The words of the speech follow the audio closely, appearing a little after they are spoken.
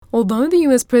Although the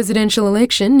US presidential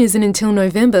election isn't until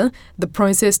November, the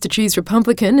process to choose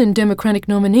Republican and Democratic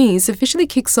nominees officially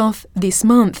kicks off this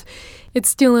month. It's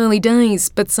still early days,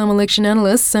 but some election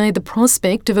analysts say the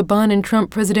prospect of a Biden-Trump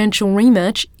presidential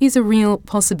rematch is a real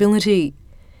possibility.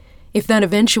 If that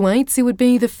eventuates, it would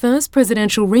be the first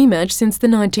presidential rematch since the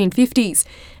 1950s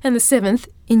and the seventh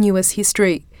in US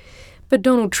history. But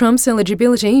Donald Trump's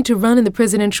eligibility to run in the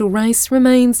presidential race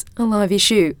remains a live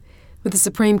issue, with the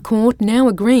Supreme Court now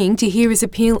agreeing to hear his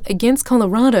appeal against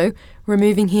Colorado,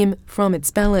 removing him from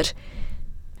its ballot.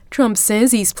 Trump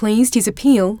says he's pleased his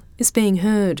appeal is being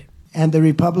heard. And the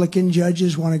Republican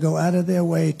judges want to go out of their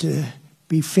way to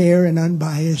be fair and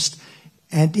unbiased,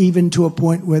 and even to a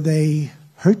point where they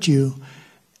hurt you.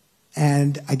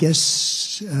 And I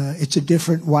guess it's a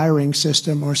different wiring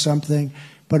system or something.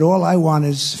 But all I want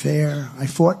is fair. I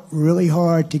fought really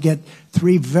hard to get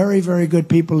three very, very good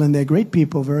people, and they're great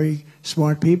people, very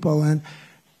smart people. And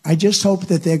I just hope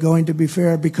that they're going to be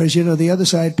fair because, the other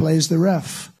side plays the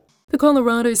ref. The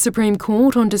Colorado Supreme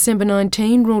Court on December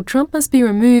 19 ruled Trump must be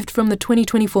removed from the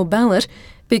 2024 ballot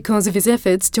because of his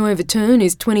efforts to overturn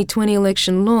his 2020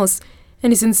 election loss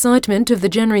and his incitement of the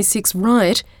January 6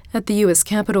 riot at the US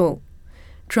Capitol.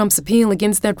 Trump's appeal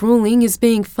against that ruling is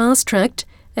being fast-tracked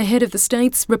ahead of the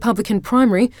state's Republican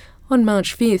primary on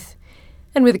March 5th.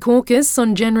 And with a caucus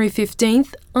on January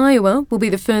 15th, Iowa will be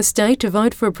the first state to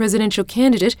vote for a presidential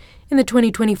candidate in the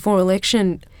 2024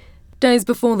 election. Days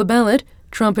before the ballot,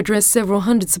 Trump addressed several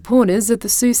hundred supporters at the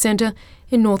Sioux Center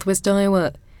in northwest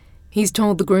Iowa. He's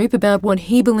told the group about what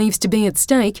he believes to be at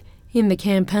stake in the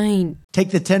campaign.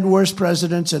 Take the 10 worst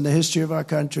presidents in the history of our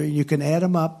country, you can add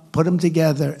them up, put them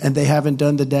together, and they haven't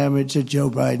done the damage that Joe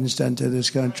Biden's done to this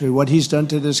country. What he's done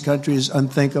to this country is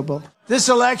unthinkable. This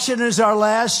election is our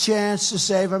last chance to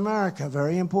save America.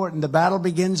 Very important. The battle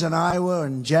begins in Iowa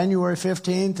on January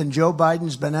 15th, and Joe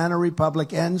Biden's banana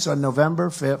republic ends on November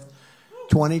 5th,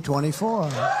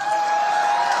 2024.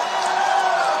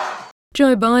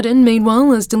 Joe Biden,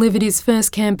 meanwhile, has delivered his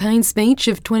first campaign speech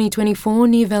of 2024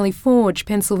 near Valley Forge,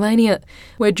 Pennsylvania,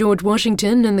 where George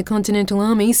Washington and the Continental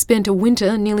Army spent a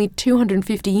winter nearly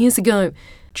 250 years ago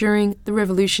during the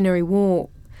Revolutionary War.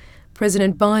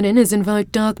 President Biden has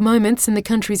invoked dark moments in the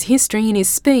country's history in his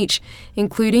speech,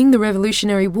 including the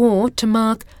Revolutionary War, to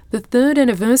mark the third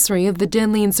anniversary of the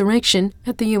deadly insurrection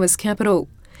at the US Capitol.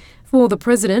 For the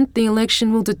president, the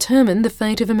election will determine the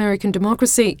fate of American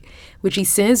democracy, which he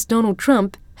says Donald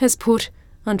Trump has put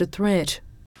under threat.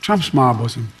 Trump's mob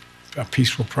wasn't a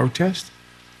peaceful protest.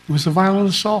 It was a violent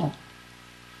assault.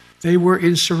 They were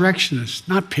insurrectionists,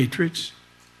 not patriots.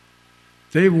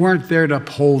 They weren't there to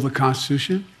uphold the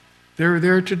Constitution. They were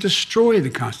there to destroy the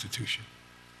Constitution.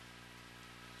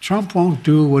 Trump won't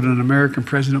do what an American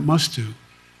president must do.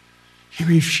 He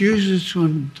refuses to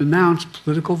denounce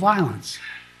political violence.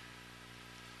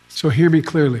 So hear me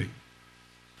clearly.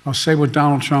 I'll say what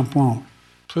Donald Trump won't.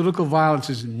 Political violence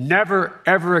is never,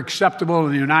 ever acceptable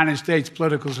in the United States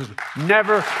political system.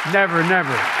 Never, never,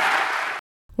 never.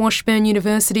 Washburn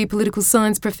University political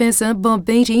science professor Bob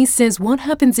Beatty says what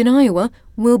happens in Iowa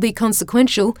will be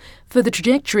consequential for the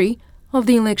trajectory of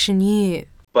the election year.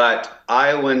 But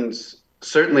Iowans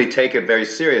certainly take it very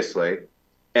seriously,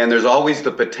 and there's always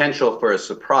the potential for a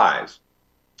surprise.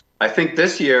 I think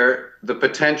this year the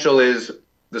potential is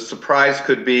the surprise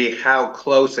could be how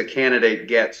close a candidate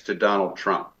gets to Donald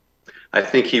Trump. I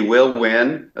think he will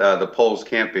win. The polls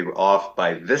can't be off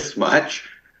by this much.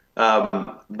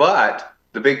 But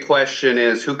the big question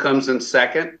is who comes in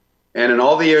second? And in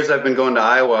all the years I've been going to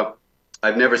Iowa,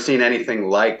 I've never seen anything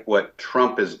like what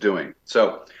Trump is doing.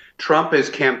 So Trump is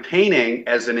campaigning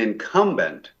as an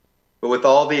incumbent, but with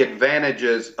all the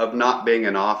advantages of not being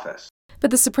in office. But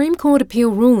the Supreme Court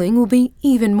appeal ruling will be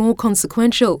even more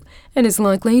consequential and is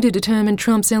likely to determine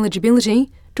Trump's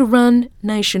eligibility to run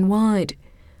nationwide.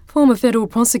 Former federal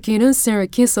prosecutor Sarah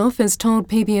Kissoff has told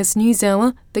PBS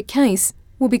NewsHour the case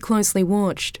will be closely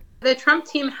watched. The Trump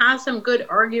team has some good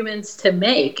arguments to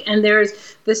make, and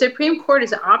the Supreme Court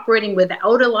is operating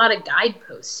without a lot of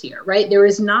guideposts here, right? There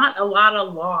is not a lot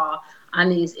of law on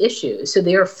these issues, so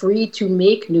they are free to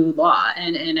make new law,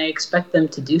 and I expect them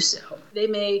to do so. They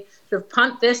may sort of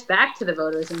punt this back to the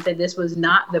voters and say this was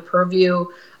not the purview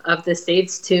of the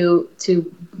states to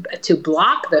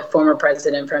block the former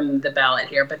president from the ballot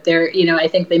here. But I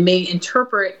think they may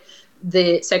interpret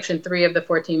the Section 3 of the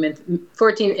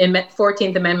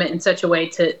 14th Amendment in such a way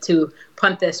to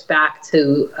punt this back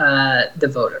to the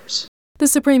voters. The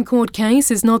Supreme Court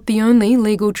case is not the only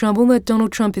legal trouble that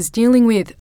Donald Trump is dealing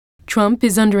with. Trump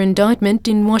is under indictment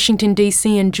in Washington,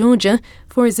 D.C. and Georgia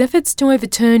for his efforts to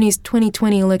overturn his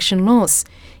 2020 election loss,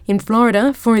 in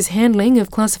Florida for his handling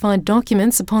of classified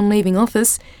documents upon leaving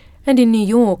office, and in New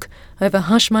York over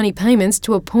hush money payments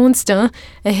to a porn star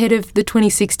ahead of the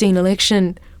 2016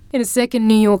 election. In a second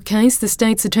New York case, the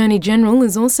state's Attorney General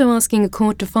is also asking a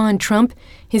court to fine Trump,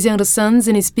 his elder sons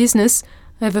and his business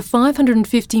over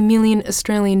 $550 million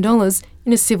Australian dollars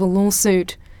in a civil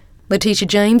lawsuit. Letitia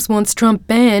James wants Trump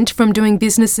banned from doing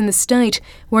business in the state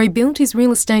where he built his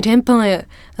real estate empire,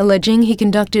 alleging he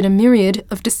conducted a myriad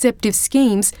of deceptive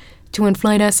schemes to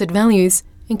inflate asset values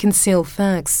and conceal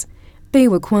facts.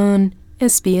 Biwa Kwan,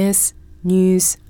 SBS News.